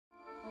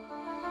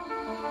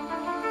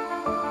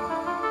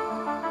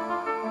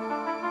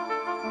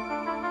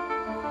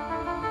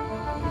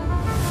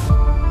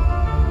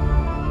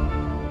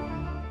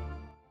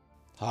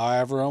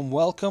everyone,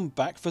 welcome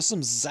back for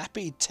some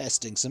Zappi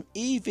testing, some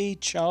EV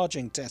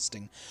charging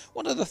testing.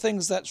 One of the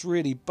things that's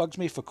really bugged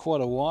me for quite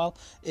a while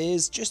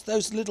is just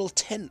those little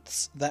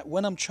tenths that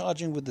when I'm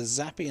charging with the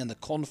Zappi and the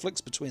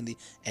conflicts between the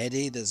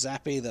eddy, the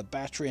Zappi, the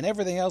battery and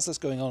everything else that's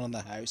going on in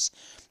the house,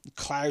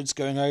 clouds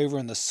going over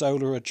and the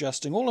solar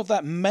adjusting, all of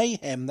that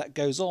mayhem that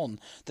goes on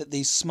that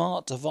these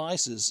smart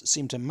devices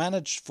seem to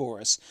manage for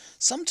us.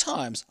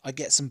 Sometimes I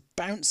get some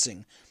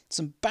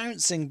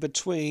bouncing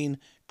between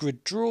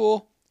grid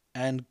draw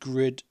and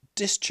grid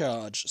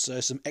discharge, so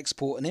some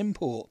export and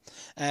import,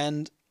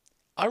 and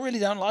I really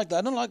don't like that.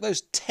 I don't like those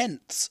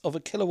tenths of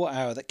a kilowatt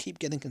hour that keep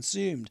getting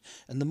consumed,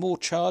 and the more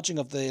charging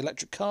of the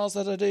electric cars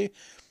that I do,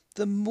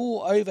 the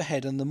more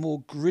overhead and the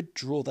more grid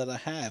draw that I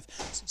have.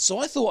 So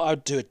I thought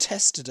I'd do a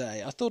test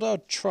today. I thought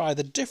I'd try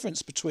the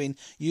difference between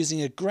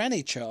using a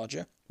granny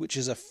charger, which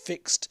is a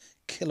fixed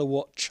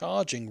kilowatt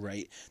charging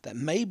rate that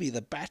maybe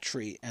the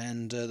battery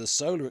and the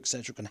solar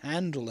etc can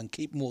handle and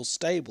keep more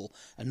stable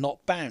and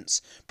not bounce,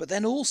 but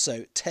then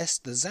also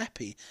test the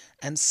Zappi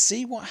and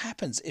see what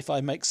happens if I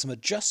make some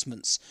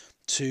adjustments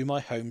to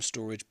my home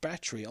storage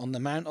battery on the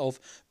amount of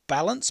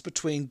balance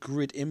between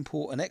grid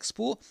import and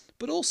export,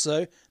 but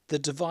also the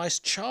device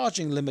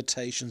charging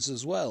limitations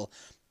as well.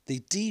 The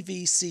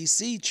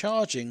DVCC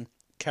charging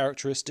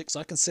characteristics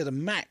I consider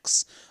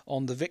max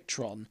on the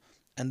Victron,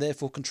 and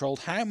therefore controlled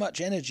how much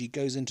energy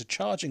goes into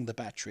charging the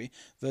battery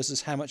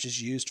versus how much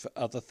is used for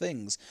other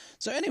things.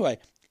 So anyway,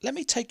 let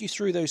me take you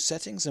through those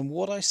settings and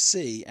what I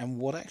see and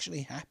what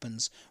actually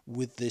happens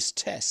with this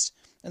test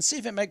and see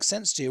if it makes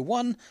sense to you.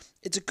 One,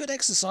 it's a good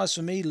exercise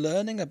for me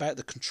learning about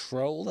the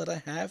control that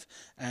I have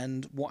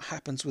and what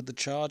happens with the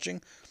charging.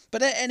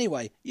 But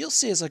anyway, you'll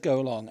see as I go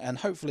along, and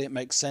hopefully it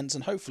makes sense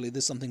and hopefully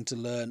there's something to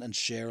learn and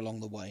share along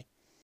the way.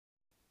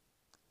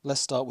 Let's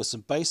start with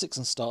some basics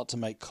and start to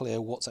make clear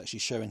what's actually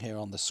showing here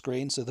on the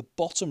screen. So the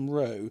bottom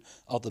row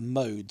are the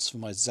modes for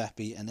my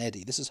Zappi and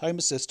Eddy. This is Home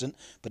Assistant,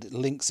 but it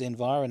links in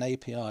via an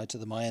API to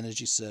the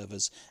Myenergi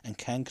servers and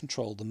can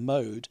control the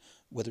mode,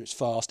 whether it's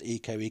fast,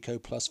 eco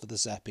plus for the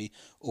Zappi,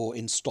 or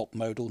in stop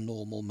mode or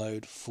normal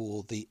mode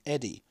for the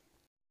Eddy.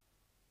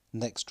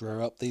 Next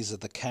row up, these are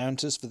the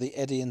counters for the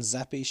Eddy and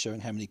Zappi,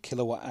 showing how many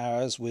kilowatt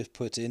hours we've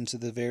put into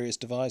the various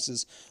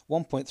devices.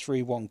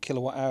 1.31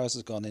 kilowatt hours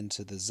has gone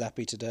into the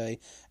Zappi today,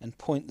 and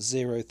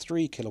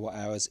 0.03 kilowatt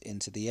hours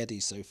into the Eddy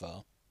so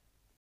far.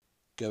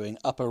 Going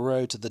up a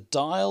row to the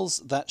dials,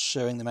 that's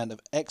showing the amount of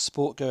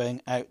export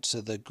going out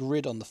to the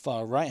grid on the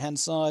far right hand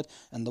side,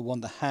 and the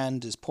one the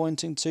hand is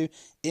pointing to,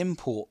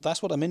 import.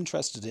 That's what I'm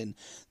interested in,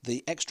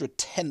 the extra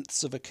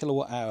tenths of a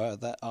kilowatt hour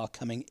that are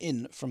coming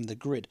in from the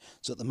grid.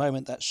 So at the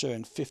moment that's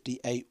showing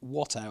 58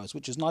 watt hours,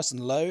 which is nice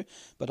and low,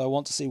 but I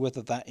want to see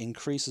whether that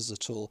increases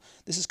at all.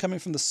 This is coming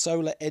from the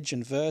solar edge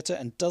inverter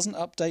and doesn't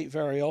update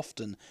very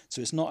often,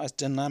 so it's not as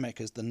dynamic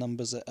as the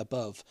numbers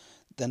above.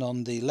 Then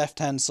on the left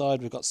hand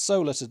side we've got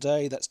solar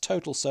today. That's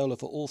total solar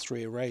for all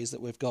three arrays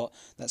that we've got.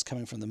 That's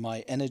coming from the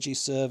Myenergi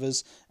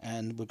servers,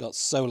 and we've got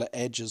solar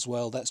edge as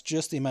well. That's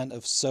just the amount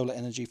of solar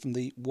energy from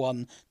the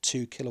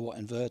 2 kilowatt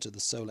inverter, the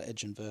solar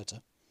edge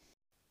inverter.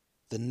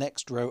 The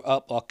next row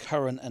up are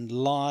current and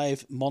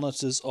live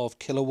monitors of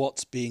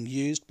kilowatts being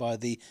used by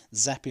the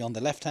Zappi on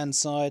the left hand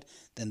side,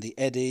 then the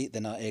Eddy,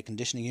 then our air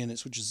conditioning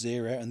units, which is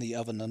 0, and the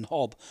oven and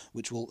hob,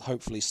 which will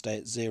hopefully stay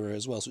at 0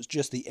 as well. So it's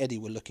just the Eddy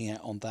we're looking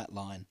at on that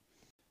line.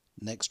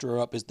 Next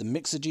row up is the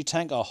Myenergi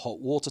tank, our hot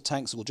water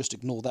tank, so we'll just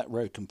ignore that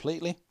row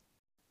completely.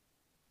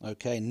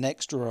 Okay,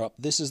 next row up,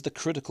 this is the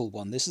critical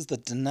one. This is the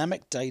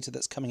dynamic data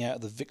that's coming out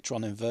of the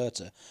Victron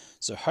inverter.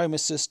 So Home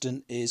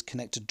Assistant is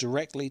connected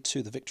directly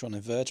to the Victron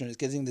inverter and it's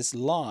getting this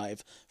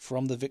live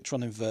from the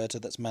Victron inverter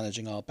that's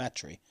managing our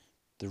battery.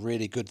 The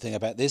really good thing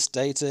about this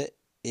data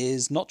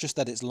is not just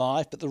that it's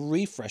live, but the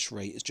refresh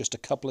rate is just a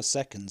couple of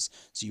seconds,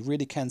 so you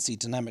really can see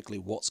dynamically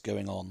what's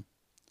going on.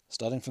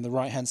 Starting from the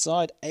right hand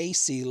side,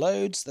 AC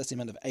loads, that's the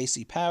amount of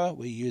AC power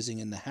we're using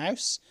in the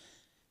house.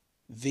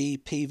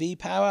 VPV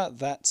power,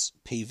 that's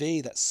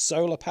PV, that's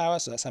solar power,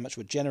 so that's how much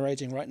we're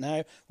generating right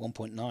now,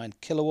 1.9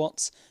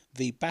 kilowatts.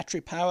 V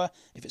battery power,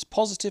 if it's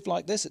positive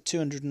like this at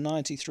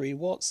 293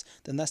 watts,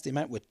 then that's the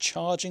amount we're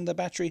charging the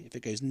battery. If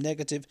it goes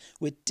negative,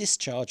 we're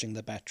discharging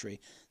the battery.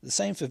 The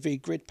same for V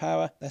grid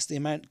power, that's the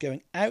amount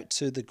going out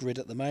to the grid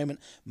at the moment,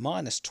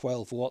 minus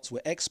 12 watts, we're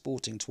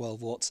exporting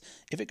 12 watts.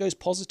 If it goes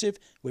positive,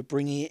 we're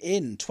bringing it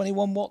in,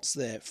 21 watts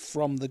there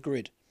from the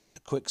grid. A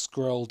quick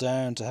scroll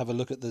down to have a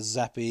look at the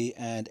Zappi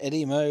and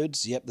Eddy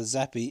modes. Yep, the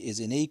Zappi is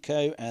in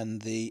eco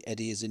and the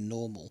Eddy is in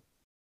normal.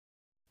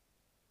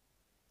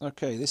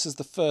 Okay, this is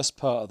the first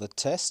part of the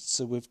test.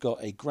 So we've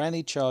got a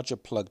granny charger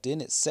plugged in.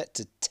 It's set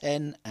to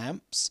 10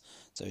 amps.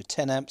 So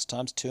 10 amps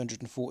times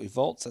 240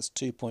 volts, that's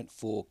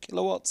 2.4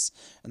 kilowatts.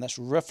 And that's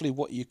roughly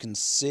what you can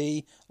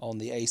see on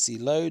the AC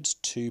loads,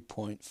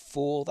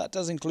 2.4. That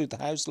does include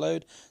the house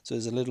load, so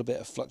there's a little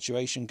bit of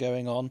fluctuation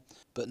going on.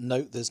 But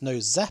note there's no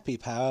Zappi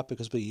power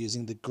because we're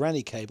using the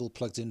granny cable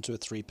plugged into a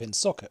 3-pin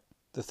socket.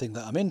 The thing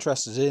that I'm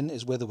interested in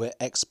is whether we're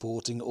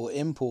exporting or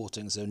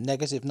importing. So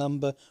negative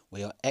number,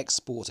 we are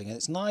exporting. And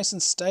it's nice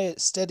and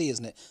steady,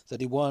 isn't it?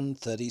 31,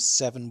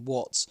 37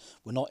 watts.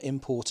 We're not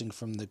importing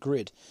from the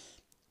grid.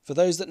 For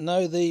those that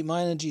know the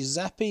Myenergi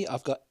Zappi,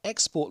 I've got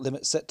export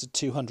limit set to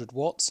 200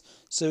 watts.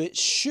 So it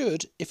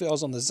should, if I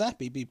was on the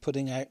Zappi, be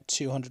putting out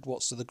 200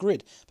 watts to the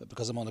grid. But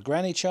because I'm on a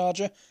granny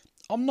charger,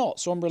 I'm not.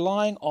 So I'm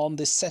relying on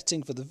this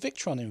setting for the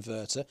Victron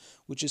inverter,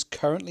 which is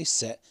currently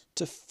set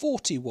to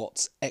 40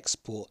 watts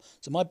export.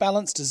 So my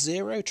balance to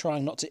 0,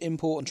 trying not to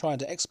import and trying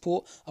to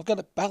export, I've got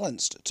it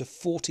balanced to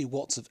 40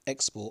 watts of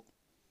export.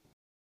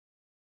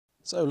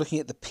 So looking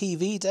at the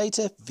PV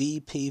data,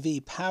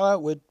 VPV power,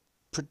 we're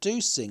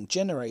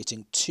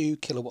generating 2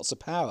 kilowatts of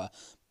power,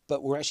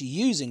 but we're actually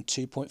using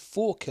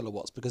 2.4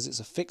 kilowatts because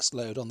it's a fixed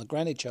load on the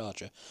granny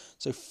charger.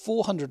 So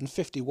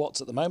 450 watts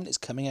at the moment is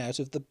coming out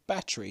of the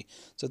battery.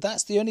 So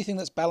that's the only thing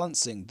that's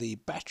balancing. The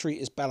battery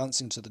is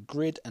balancing to the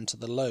grid and to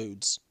the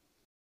loads.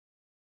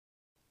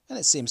 And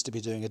it seems to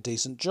be doing a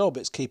decent job.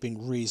 It's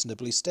keeping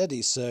reasonably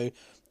steady. So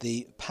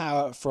the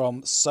power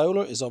from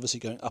solar is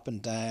obviously going up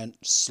and down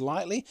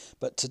slightly,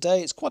 but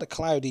today it's quite a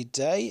cloudy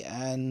day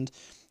and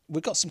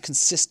we've got some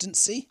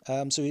consistency,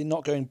 so you're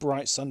not going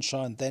bright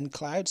sunshine then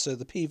cloud, so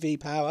the PV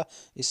power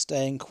is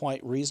staying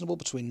quite reasonable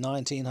between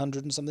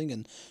 1900 and something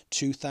and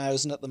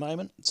 2000 at the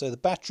moment. So the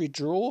battery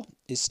draw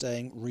is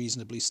staying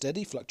reasonably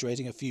steady,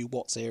 fluctuating a few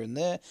watts here and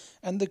there,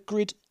 and the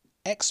grid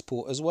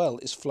export as well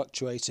is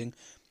fluctuating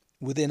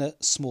within a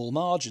small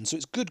margin. So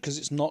it's good because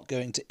it's not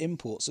going to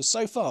import.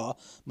 So far,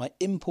 my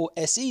import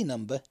SE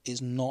number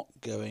is not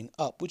going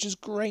up, which is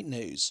great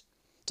news.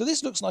 So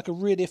this looks like a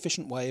really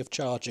efficient way of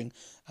charging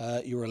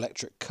your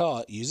electric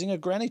car using a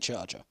granny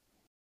charger.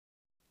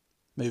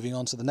 Moving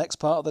on to the next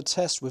part of the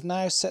test, we've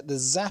now set the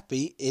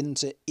Zappi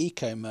into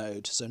eco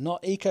mode. So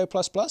not eco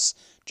plus,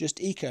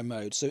 just eco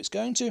mode. So it's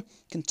going to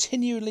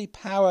continually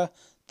power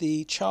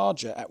the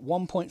charger at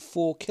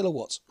 1.4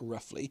 kilowatts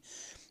roughly,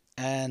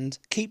 and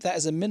keep that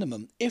as a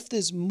minimum. If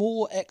there's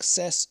more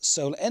excess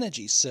solar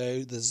energy,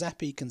 so the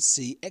Zappi can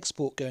see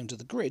export going to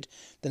the grid,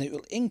 then it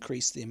will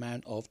increase the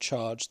amount of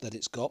charge that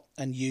it's got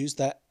and use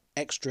that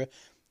extra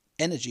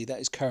energy that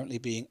is currently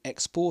being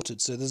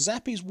exported. So the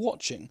Zappi's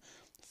watching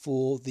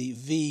for the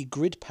V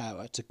grid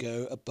power to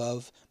go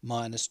above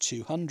minus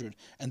 200,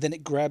 and then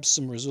it grabs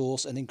some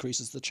resource and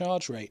increases the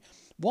charge rate.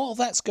 While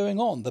that's going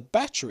on, the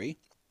battery,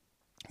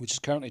 which is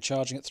currently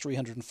charging at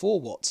 304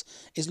 watts,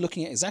 is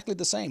looking at exactly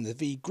the same, the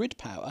V grid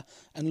power,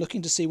 and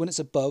looking to see when it's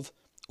above,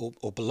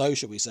 or below,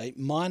 shall we say,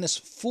 minus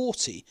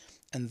 40.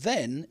 And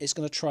then it's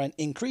going to try and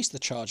increase the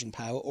charging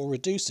power or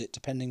reduce it,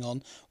 depending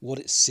on what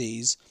it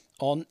sees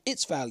on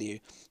its value.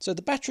 So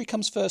the battery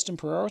comes first in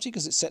priority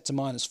because it's set to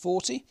minus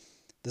 40.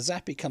 The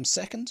Zappi comes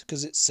second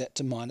because it's set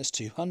to minus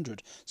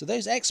 200. So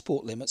those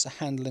export limits are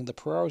handling the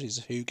priorities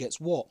of who gets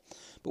what.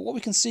 But what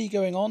we can see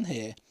going on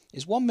here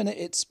is 1 minute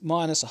it's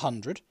minus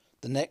 100,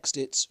 the next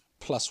it's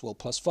plus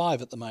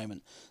 5 at the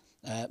moment,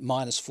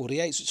 minus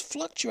 48. So it's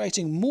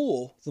fluctuating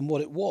more than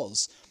what it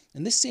was.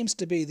 And this seems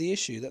to be the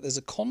issue, that there's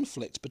a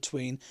conflict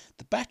between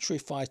the battery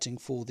fighting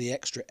for the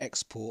extra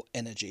export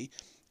energy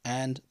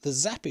and the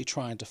Zappi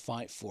trying to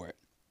fight for it.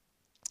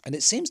 And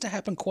it seems to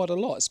happen quite a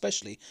lot,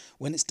 especially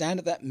when it's down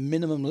at that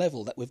minimum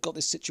level that we've got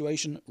this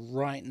situation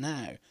right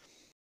now.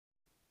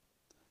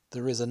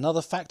 There is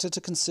another factor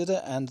to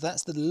consider, and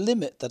that's the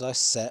limit that I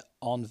set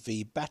on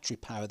V battery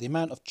power, the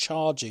amount of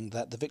charging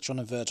that the Victron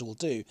inverter will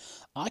do.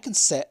 I can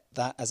set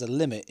that as a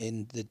limit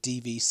in the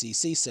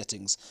DVCC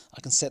settings.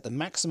 I can set the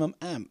maximum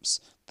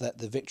amps that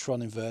the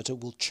Victron inverter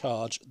will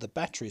charge the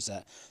batteries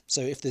at.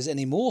 So if there's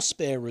any more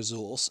spare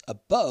resource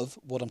above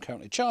what I'm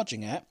currently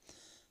charging at,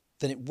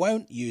 then it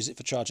won't use it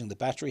for charging the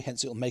battery,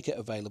 hence it will make it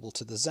available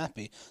to the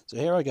Zappi. So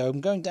here I go, I'm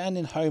going down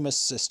in Home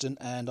Assistant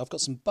and I've got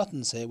some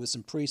buttons here with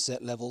some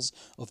preset levels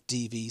of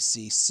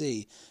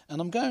DVCC. And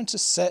I'm going to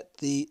set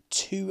the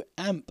 2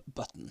 amp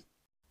button.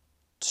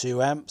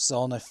 2 amps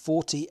on a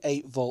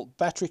 48 volt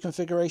battery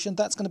configuration,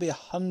 that's going to be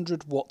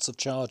 100 watts of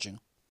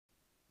charging.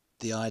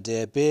 The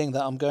idea being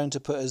that I'm going to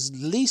put as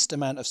least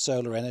amount of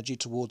solar energy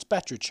towards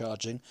battery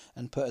charging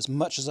and put as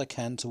much as I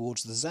can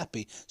towards the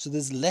Zappi, so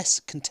there's less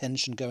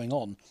contention going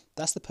on.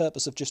 That's the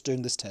purpose of just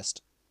doing this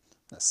test.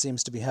 That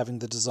seems to be having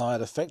the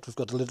desired effect. We've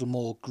got a little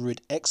more grid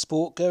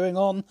export going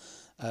on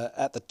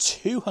at the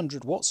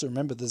 200 watts. So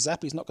remember, the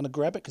Zappi's not going to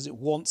grab it because it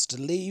wants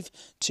to leave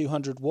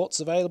 200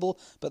 watts available,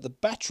 but the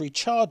battery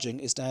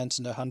charging is down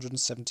to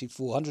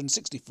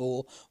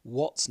 164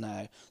 watts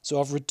now.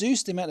 So I've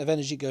reduced the amount of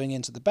energy going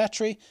into the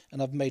battery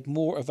and I've made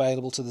more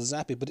available to the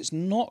Zappi, but it's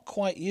not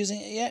quite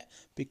using it yet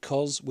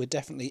because we're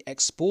definitely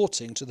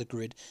exporting to the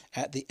grid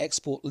at the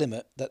export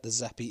limit that the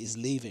Zappi is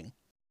leaving.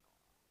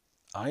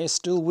 Are you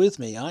still with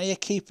me? Are you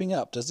keeping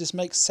up? Does this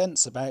make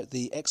sense about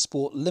the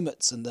export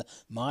limits and the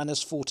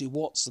minus 40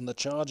 watts and the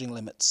charging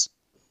limits?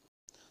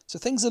 So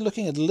things are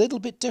looking a little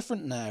bit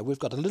different now. We've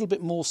got a little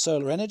bit more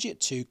solar energy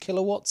at 2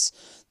 kilowatts.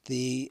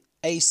 The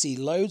AC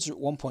loads are at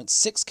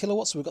 1.6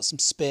 kilowatts, so we've got some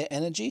spare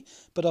energy,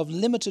 but I've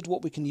limited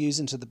what we can use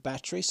into the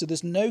battery, so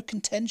there's no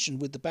contention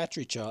with the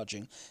battery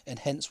charging, and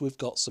hence we've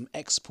got some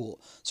export.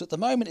 So at the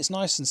moment it's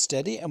nice and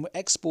steady, and we're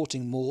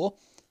exporting more,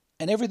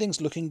 and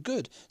everything's looking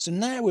good. So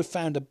now we've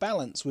found a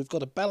balance. We've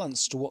got a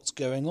balance to what's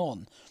going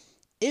on.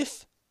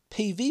 If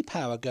PV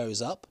power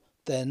goes up,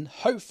 then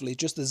hopefully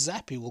just the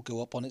Zappi will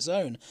go up on its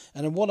own.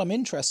 And what I'm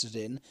interested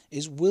in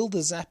is, will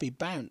the Zappi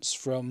bounce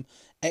from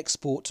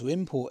export to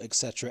import,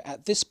 etc.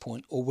 at this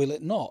point, or will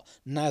it not,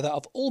 now that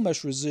I've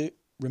almost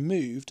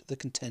removed the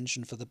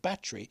contention for the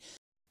battery?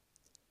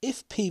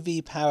 If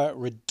PV power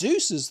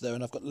reduces though,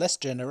 and I've got less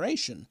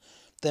generation,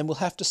 then we'll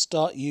have to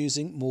start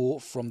using more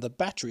from the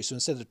battery. So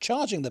instead of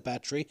charging the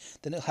battery,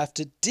 then it'll have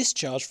to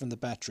discharge from the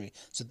battery.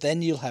 So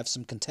then you'll have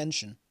some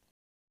contention.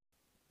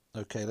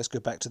 Okay, let's go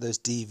back to those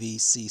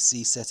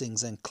DVCC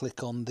settings and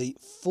click on the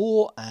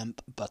 4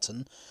 amp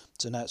button.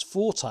 So now it's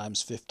 4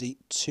 times 50,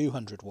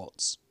 200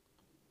 watts.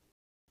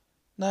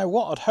 Now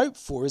what I'd hope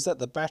for is that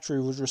the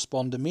battery would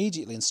respond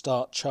immediately and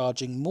start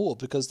charging more,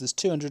 because there's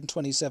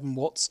 227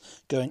 watts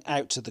going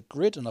out to the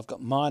grid and I've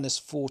got minus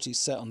 40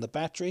 set on the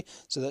battery,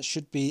 so that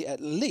should be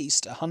at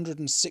least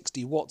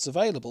 160 watts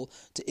available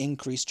to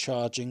increase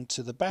charging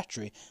to the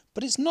battery.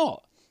 But it's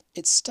not.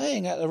 It's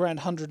staying at around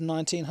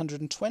 119,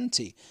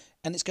 120,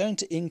 and it's going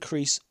to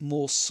increase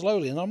more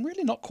slowly, and I'm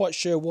really not quite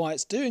sure why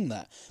it's doing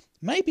that.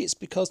 Maybe it's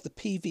because the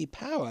PV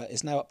power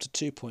is now up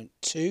to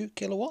 2.2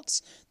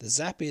 kilowatts. The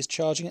Zappi is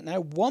charging at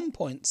now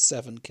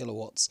 1.7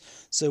 kilowatts.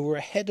 So we're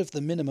ahead of the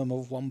minimum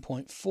of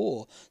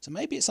 1.4. So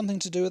maybe it's something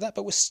to do with that,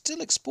 but we're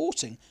still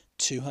exporting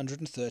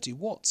 230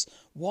 watts.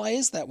 Why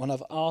is that when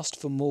I've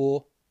asked for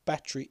more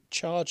battery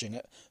charging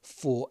at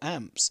 4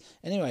 amps?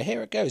 Anyway,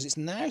 here it goes. It's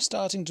now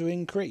starting to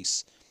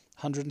increase.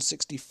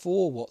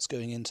 164 watts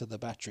going into the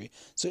battery.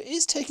 So it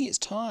is taking its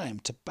time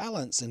to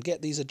balance and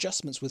get these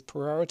adjustments with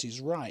priorities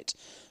right.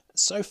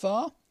 So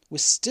far, we're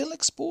still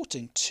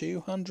exporting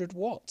 200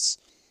 watts.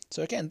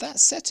 So again, that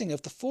setting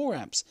of the 4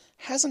 amps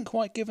hasn't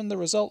quite given the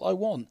result I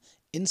want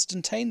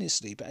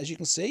instantaneously, but as you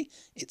can see,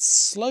 it's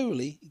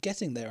slowly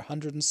getting there,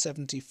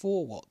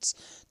 174 watts.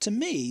 To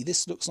me,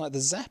 this looks like the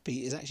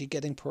Zappi is actually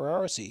getting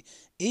priority,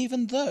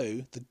 even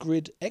though the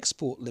grid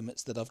export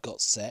limits that I've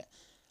got set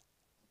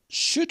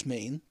should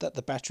mean that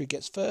the battery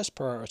gets first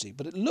priority,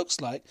 but it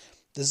looks like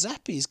the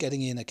Zappi is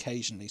getting in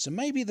occasionally. So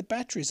maybe the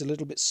battery is a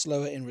little bit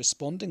slower in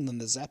responding than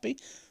the Zappi.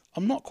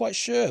 I'm not quite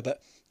sure,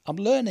 but I'm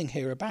learning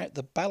here about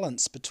the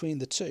balance between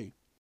the two.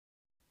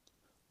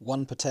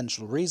 One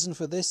potential reason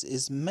for this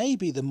is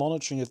maybe the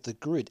monitoring of the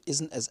grid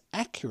isn't as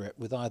accurate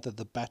with either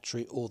the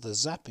battery or the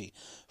Zappi.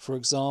 For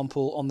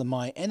example, on the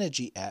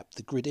Myenergi app,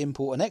 the grid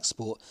import and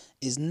export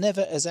is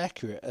never as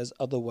accurate as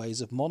other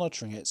ways of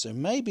monitoring it. So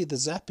maybe the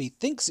Zappi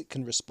thinks it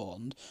can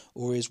respond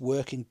or is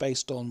working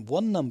based on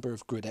one number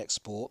of grid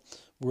export,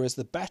 whereas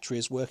the battery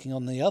is working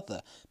on the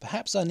other.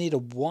 Perhaps I need a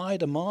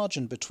wider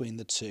margin between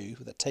the two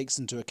that takes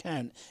into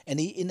account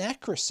any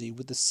inaccuracy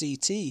with the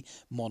CT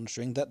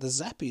monitoring that the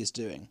Zappi is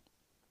doing.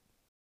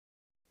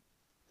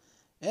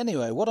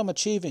 Anyway, what I'm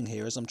achieving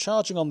here is I'm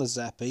charging on the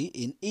Zappi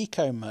in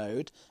eco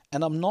mode,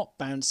 and I'm not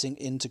bouncing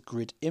into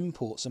grid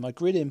import, so my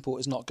grid import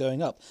is not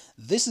going up.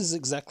 This is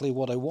exactly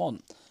what I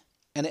want,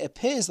 and it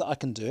appears that I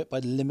can do it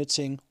by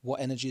limiting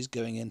what energy is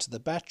going into the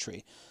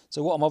battery.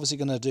 So what I'm obviously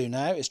going to do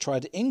now is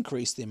try to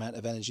increase the amount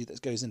of energy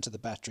that goes into the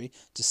battery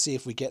to see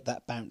if we get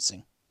that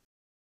bouncing.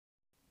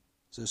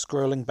 So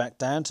scrolling back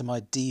down to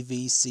my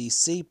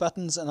DVCC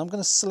buttons, and I'm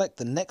going to select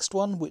the next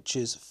one, which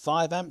is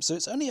 5 amps. So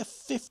it's only a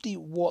 50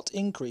 watt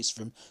increase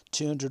from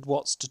 200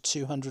 watts to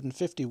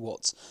 250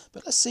 watts.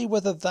 But let's see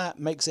whether that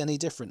makes any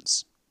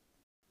difference.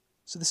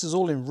 So this is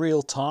all in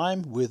real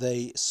time with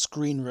a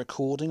screen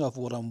recording of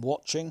what I'm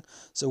watching.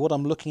 So what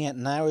I'm looking at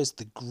now is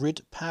the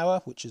grid power,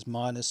 which is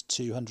minus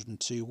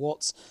 202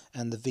 watts,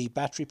 and the V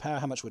battery power,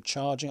 how much we're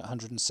charging at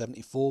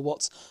 174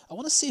 watts. I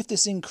want to see if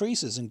this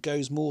increases and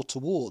goes more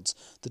towards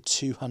the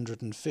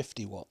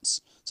 250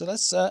 watts. So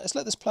let's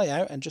let this play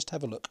out and just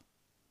have a look.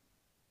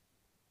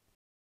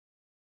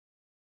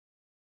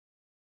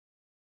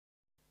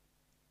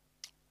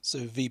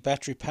 So V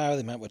battery power,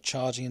 the amount we're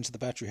charging into the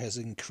battery, has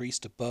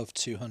increased above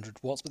 200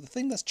 watts. But the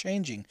thing that's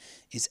changing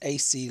is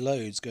AC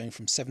loads, going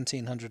from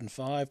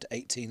 1705 to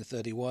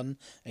 1831,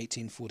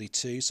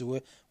 1842.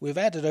 So we've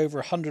added over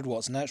 100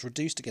 watts, and now it's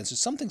reduced again. So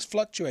something's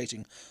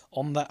fluctuating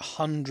on that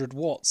 100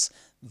 watts.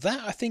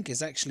 That, I think,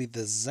 is actually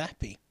the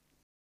Zappi.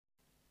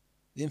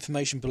 The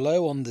information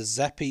below on the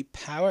Zappi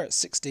power at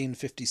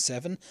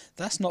 1657,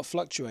 that's not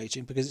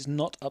fluctuating because it's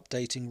not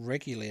updating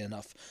regularly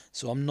enough,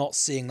 so I'm not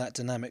seeing that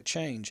dynamic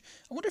change.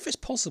 I wonder if it's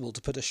possible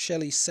to put a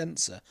Shelly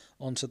sensor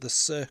onto the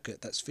circuit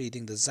that's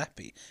feeding the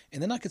Zappi,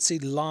 and then I could see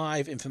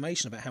live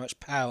information about how much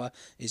power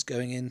is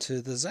going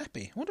into the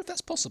Zappi. I wonder if that's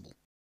possible.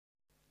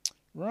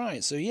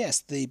 Right, so yes,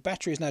 the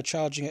battery is now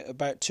charging at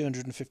about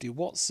 250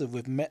 watts, so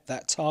we've met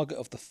that target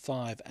of the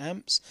 5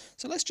 amps.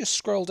 So let's just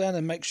scroll down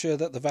and make sure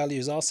that the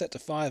values are set to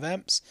 5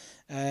 amps,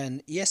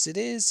 and yes it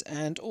is,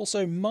 and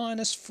also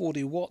minus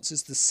 40 watts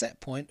is the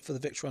set point for the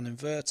Victron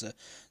inverter.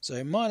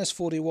 So minus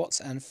 40 watts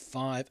and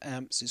 5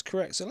 amps is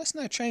correct. So let's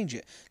now change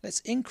it.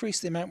 Let's increase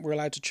the amount we're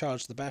allowed to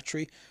charge the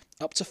battery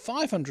up to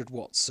 500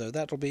 watts, so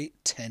that'll be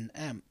 10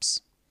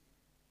 amps.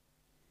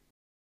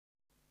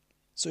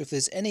 So if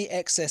there's any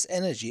excess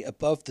energy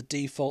above the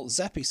default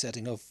Zappi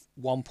setting of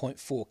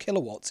 1.4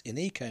 kilowatts in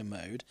eco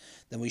mode,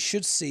 then we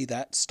should see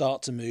that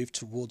start to move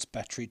towards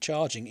battery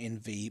charging in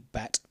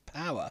VBAT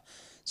power.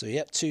 So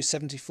yep,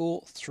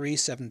 274,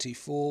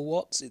 374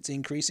 watts, it's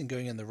increasing,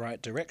 going in the right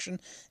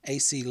direction.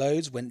 AC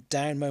loads went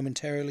down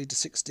momentarily to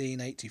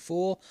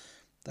 1684.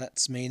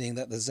 That's meaning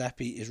that the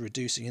Zappi is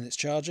reducing in its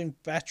charging.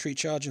 Battery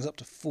charging is up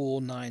to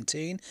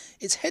 419.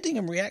 It's heading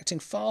and reacting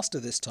faster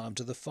this time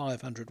to the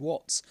 500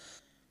 watts.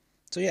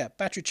 So yeah,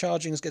 battery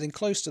charging is getting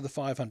close to the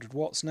 500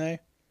 watts now.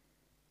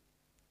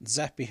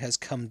 Zappi has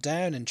come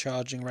down in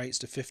charging rates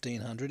to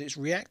 1500. It's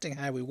reacting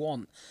how we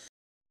want.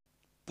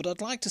 But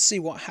I'd like to see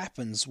what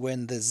happens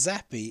when the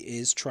Zappi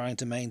is trying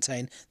to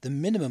maintain the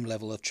minimum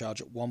level of charge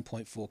at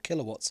 1.4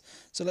 kilowatts.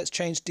 So let's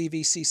change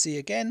DVCC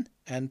again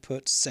and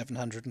put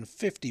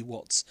 750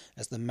 watts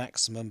as the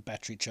maximum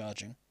battery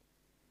charging.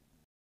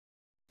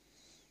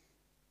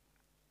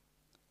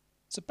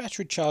 So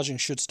battery charging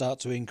should start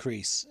to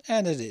increase,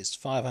 and it is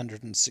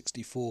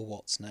 564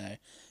 watts now,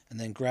 and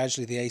then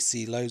gradually the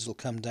AC loads will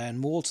come down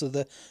more to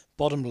the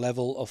bottom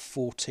level of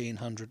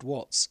 1400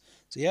 watts.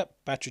 So yep,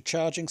 battery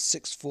charging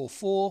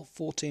 644,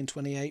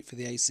 1428 for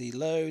the AC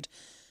load.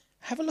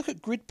 Have a look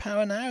at grid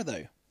power now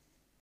though.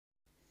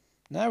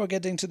 Now we're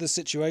getting to the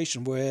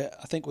situation where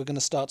I think we're going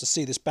to start to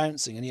see this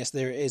bouncing, and yes,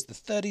 there it is, the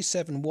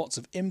 37 watts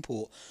of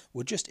import.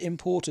 We just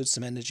imported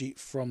some energy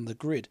from the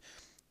grid.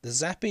 The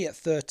Zappi at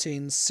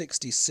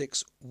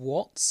 1366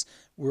 watts,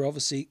 we're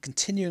obviously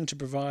continuing to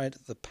provide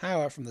the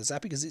power from the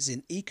Zappi because it's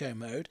in eco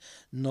mode,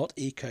 not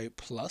eco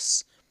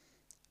plus.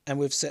 And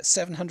we've set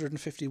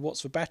 750 watts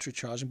for battery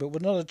charging, but we're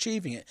not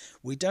achieving it.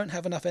 We don't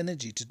have enough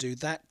energy to do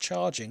that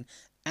charging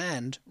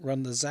and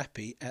run the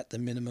Zappi at the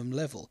minimum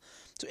level.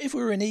 So if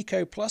we were in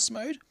eco plus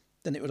mode,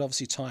 then it would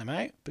obviously time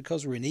out.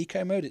 Because we're in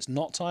eco mode, it's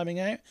not timing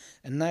out.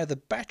 And now the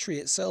battery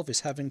itself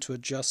is having to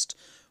adjust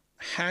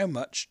how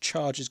much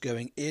charge is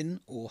going in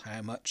or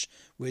how much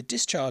we're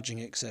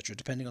discharging, etc.,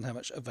 depending on how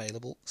much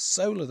available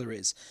solar there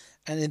is.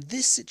 And in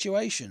this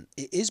situation,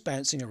 it is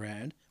bouncing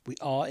around. We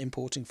are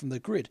importing from the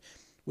grid,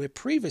 where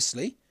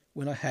previously,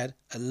 when I had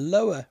a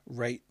lower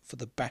rate for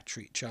the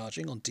battery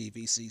charging on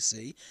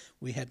DVCC,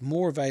 we had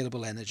more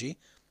available energy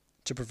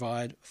to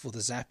provide for the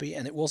Zappi,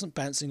 and it wasn't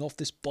bouncing off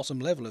this bottom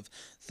level of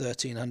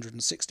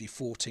 1360,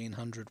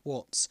 1400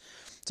 watts.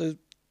 So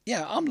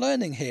yeah, I'm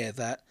learning here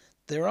that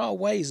there are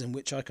ways in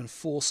which I can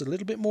force a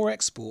little bit more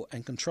export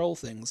and control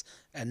things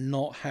and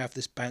not have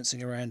this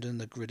bouncing around in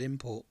the grid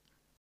import.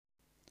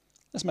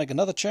 Let's make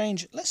another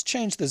change. Let's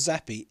change the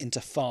Zappi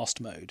into fast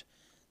mode.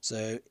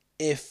 So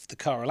if the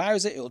car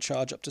allows it, it'll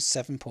charge up to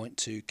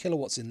 7.2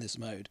 kilowatts in this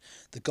mode.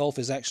 The Golf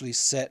is actually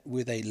set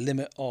with a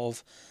limit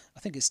of, I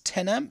think it's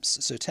 10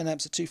 amps. So 10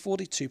 amps at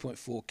 240,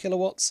 2.4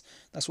 kilowatts.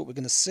 That's what we're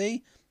going to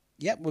see.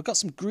 Yep, we've got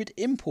some grid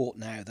import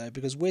now though,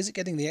 because where's it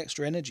getting the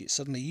extra energy? It's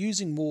suddenly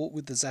using more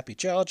with the Zappi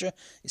charger.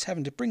 It's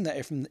having to bring that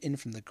in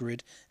from the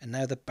grid, and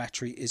now the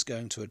battery is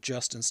going to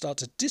adjust and start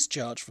to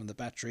discharge from the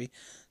battery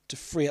to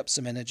free up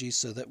some energy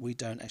so that we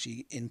don't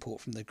actually import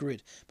from the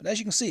grid. But as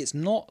you can see, it's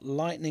not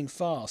lightning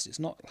fast. It's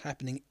not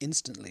happening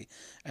instantly.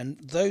 And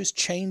those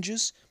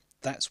changes,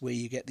 that's where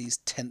you get these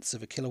tenths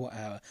of a kilowatt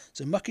hour.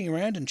 So mucking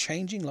around and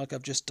changing like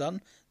I've just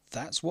done,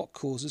 that's what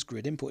causes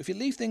grid import. If you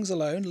leave things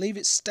alone, leave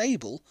it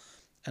stable,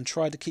 and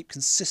try to keep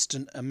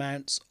consistent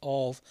amounts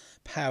of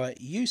power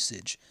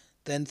usage,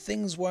 then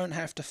things won't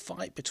have to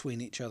fight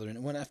between each other and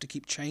it won't have to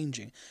keep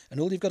changing. And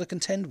all you've got to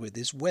contend with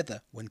is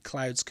weather when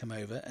clouds come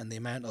over and the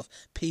amount of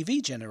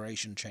PV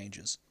generation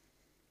changes.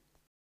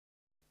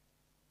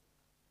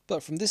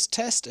 But from this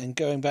test, and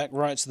going back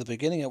right to the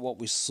beginning at what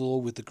we saw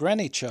with the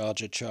granny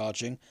charger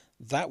charging,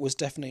 that was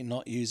definitely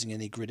not using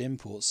any grid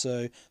import.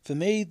 So for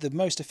me, the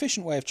most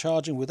efficient way of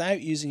charging without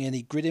using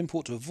any grid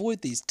import to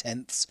avoid these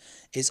tenths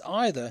is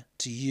either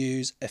to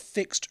use a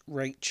fixed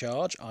rate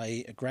charge,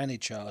 i.e. a granny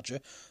charger,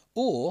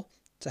 or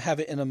to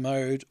have it in a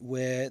mode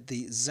where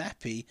the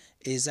Zappi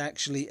is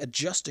actually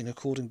adjusting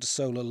according to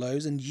solar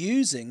lows and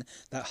using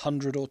that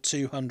 100 or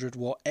 200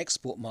 watt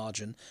export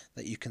margin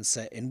that you can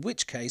set, in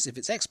which case if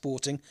it's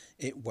exporting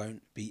it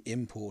won't be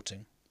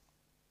importing.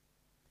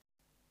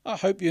 I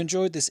hope you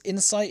enjoyed this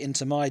insight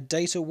into my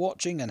data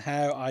watching and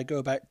how I go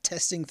about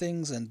testing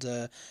things,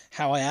 and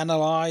how I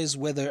analyse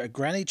whether a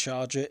granny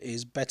charger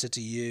is better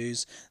to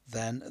use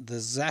than the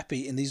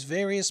Zappi in these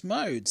various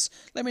modes.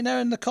 Let me know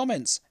in the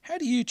comments, how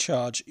do you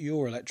charge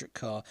your electric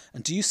car?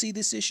 And do you see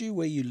this issue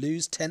where you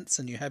lose tenths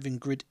and you're having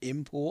grid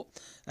import?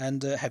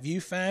 And have you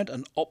found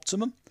an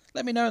optimum?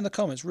 Let me know in the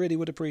comments, really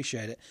would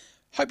appreciate it.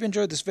 Hope you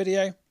enjoyed this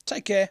video.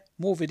 Take care.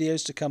 More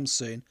videos to come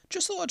soon.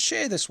 Just thought I'd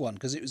share this one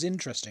because it was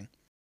interesting.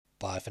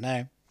 Bye for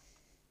now.